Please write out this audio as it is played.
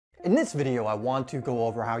In this video, I want to go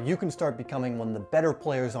over how you can start becoming one of the better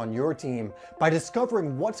players on your team by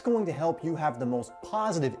discovering what's going to help you have the most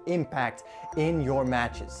positive impact in your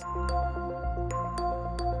matches.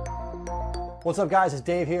 What's up guys, it's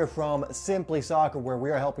Dave here from SimplySoccer, where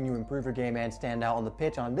we are helping you improve your game and stand out on the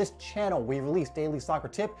pitch. On this channel, we release daily soccer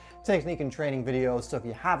tip, technique, and training videos. So if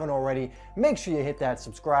you haven't already, make sure you hit that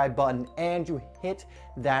subscribe button and you hit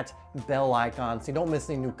that bell icon so you don't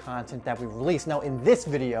miss any new content that we release. Now in this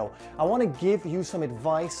video, I want to give you some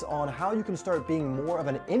advice on how you can start being more of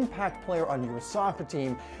an impact player on your soccer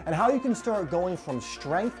team and how you can start going from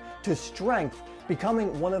strength to strength,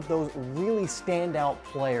 becoming one of those really standout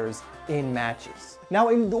players in matches. Now,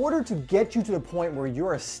 in order to get you to the point where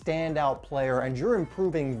you're a standout player and you're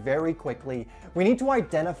improving very quickly, we need to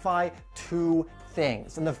identify two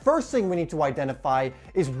things. And the first thing we need to identify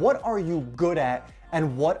is what are you good at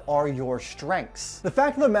and what are your strengths. The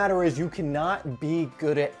fact of the matter is you cannot be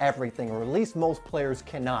good at everything, or at least most players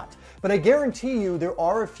cannot. But I guarantee you there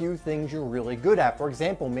are a few things you're really good at. For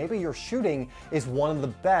example, maybe your shooting is one of the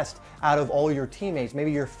best out of all your teammates.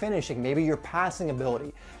 Maybe your finishing, maybe your passing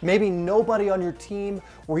ability. Maybe nobody on your team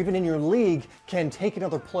or even in your league can take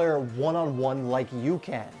another player one-on-one like you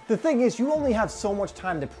can. The thing is, you only have so much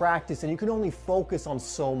time to practice and you can only focus on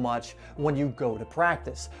so much when you go to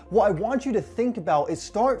practice. What I want you to think about is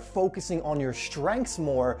start focusing on your strengths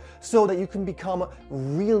more so that you can become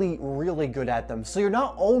really, really good at them. So you're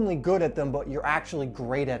not only good at them, but you're actually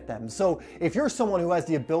great at them. So if you're someone who has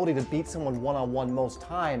the ability to beat someone one-on-one most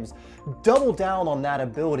times, double down on that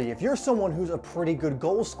ability. If you're someone who's a pretty good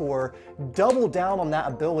goal scorer, double down on that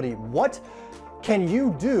ability. What can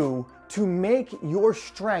you do to make your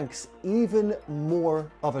strengths even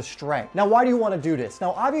more of a strength? Now, why do you want to do this?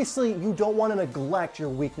 Now, obviously, you don't want to neglect your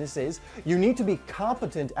weaknesses. You need to be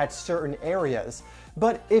competent at certain areas.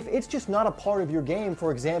 But if it's just not a part of your game,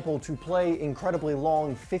 for example, to play incredibly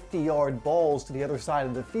long 50-yard balls to the other side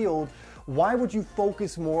of the field, why would you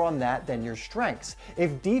focus more on that than your strengths?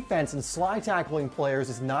 If defense and slide tackling players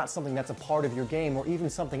is not something that's a part of your game or even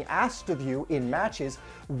something asked of you in matches,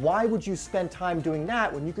 why would you spend time doing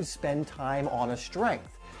that when you could spend time on a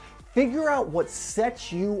strength? Figure out what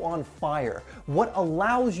sets you on fire, what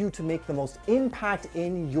allows you to make the most impact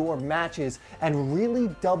in your matches, and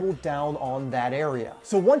really double down on that area.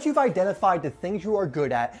 So once you've identified the things you are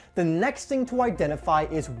good at, the next thing to identify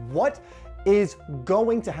is what is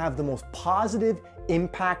going to have the most positive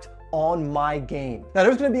impact on my game. Now,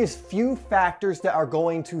 there's going to be a few factors that are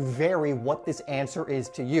going to vary what this answer is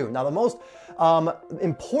to you. Now, the most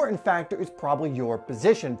important factor is probably your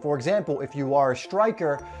position. For example, if you are a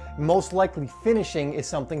striker, most likely finishing is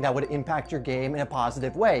something that would impact your game in a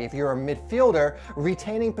positive way. If you're a midfielder,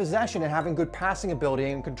 retaining possession and having good passing ability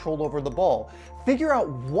and control over the ball. Figure out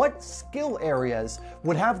what skill areas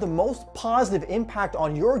would have the most positive impact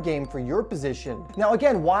on your game for your position. Now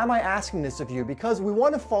again, why am I asking this of you? Because we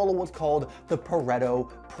want to follow what's called the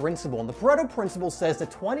Pareto principle. And the Pareto principle says that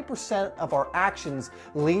 20% of our actions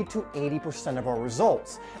lead to 80% of our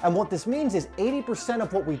results. And what this means is 80%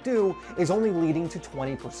 of what we do is only leading to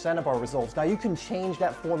 20% of our results. Now you can change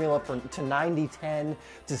that formula to 90-10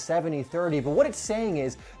 to 70-30, but what it's saying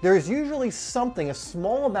is there's usually something, a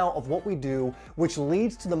small amount of what we do which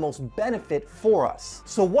leads to the most benefit for us.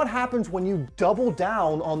 So what happens when you double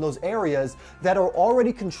down on those areas that are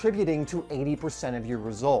already contributing to 80% of your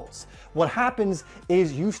results? What happens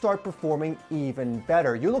is you start performing even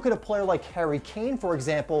better. You look at a player like Harry Kane, for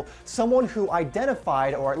example, someone who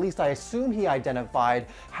identified, or at least I assume he identified,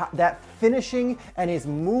 that finishing and his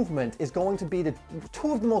movement is going to be the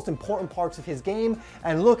two of the most important parts of his game.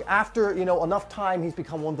 And look, after enough time, he's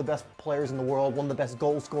become one of the best players in the world, one of the best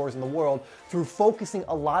goal scorers in the world, through focusing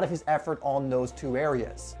a lot of his effort on those two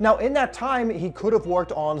areas. Now, in that time, he could have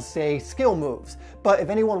worked on, say, skill moves. But if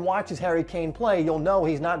anyone watches Harry Kane play, you'll know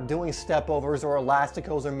he's not doing step overs or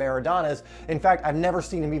elasticos or Maradonas. In fact, I've never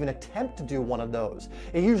seen him even attempt to do one of those.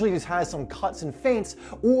 It usually just has some cuts and feints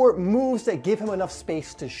or moves that give him enough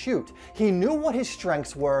space to shoot. He knew what his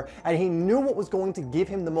strengths were, and he knew what was going to give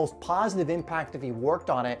him the most positive impact if he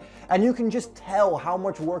worked on it. And you can just tell how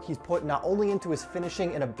much work he's put not only into his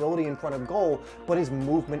finishing and ability in front of goal, but his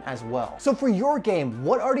movement as well. So for your game,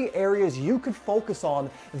 what are the areas you could focus on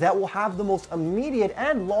that will have the most immediate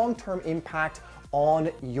and long-term impact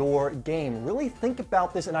on your game? Really think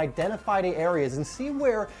about this and identify the areas and see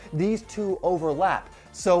where these two overlap.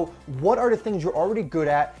 So what are the things you're already good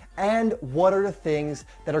at, and what are the things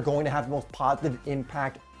that are going to have the most positive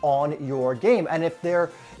impact on your game? And if there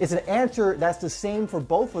is an answer that's the same for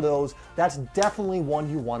both of those, that's definitely one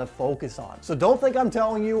you want to focus on. So don't think I'm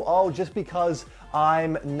telling you, oh, just because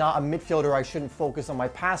I'm not a midfielder, I shouldn't focus on my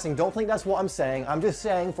passing. Don't think that's what I'm saying. I'm just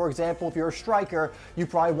saying, for example, if you're a striker, you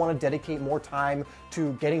probably want to dedicate more time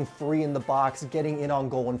to getting free in the box, getting in on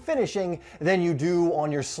goal and finishing than you do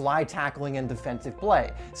on your slide tackling and defensive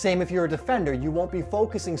play. Same if you're a defender, you won't be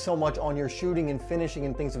focusing so much on your shooting and finishing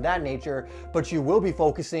and things of that nature, but you will be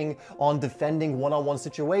focusing on defending one-on-one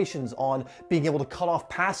situations, on being able to cut off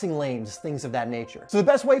passing lanes, things of that nature. So the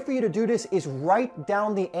best way for you to do this is write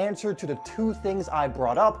down the answer to the two things I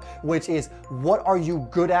brought up, which is what are you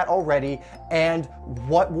good at already and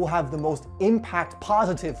what will have the most impact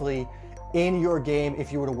positively in your game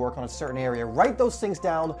if you were to work on a certain area. Write those things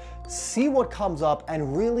down, see what comes up,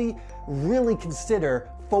 and really consider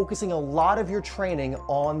focusing a lot of your training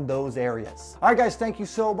on those areas. All right, guys, thank you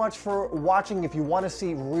so much for watching. If you want to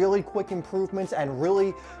see really quick improvements and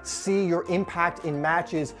really see your impact in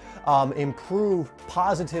matches improve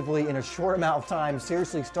positively in a short amount of time,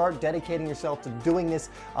 seriously, start dedicating yourself to doing this.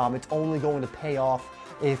 It's only going to pay off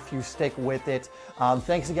if you stick with it.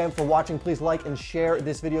 Thanks again for watching. Please like and share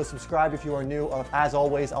this video. Subscribe if you are new. As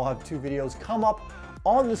always, I'll have 2 videos come up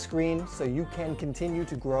on the screen so you can continue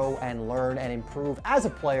to grow and learn and improve as a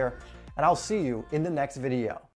player. And I'll see you in the next video.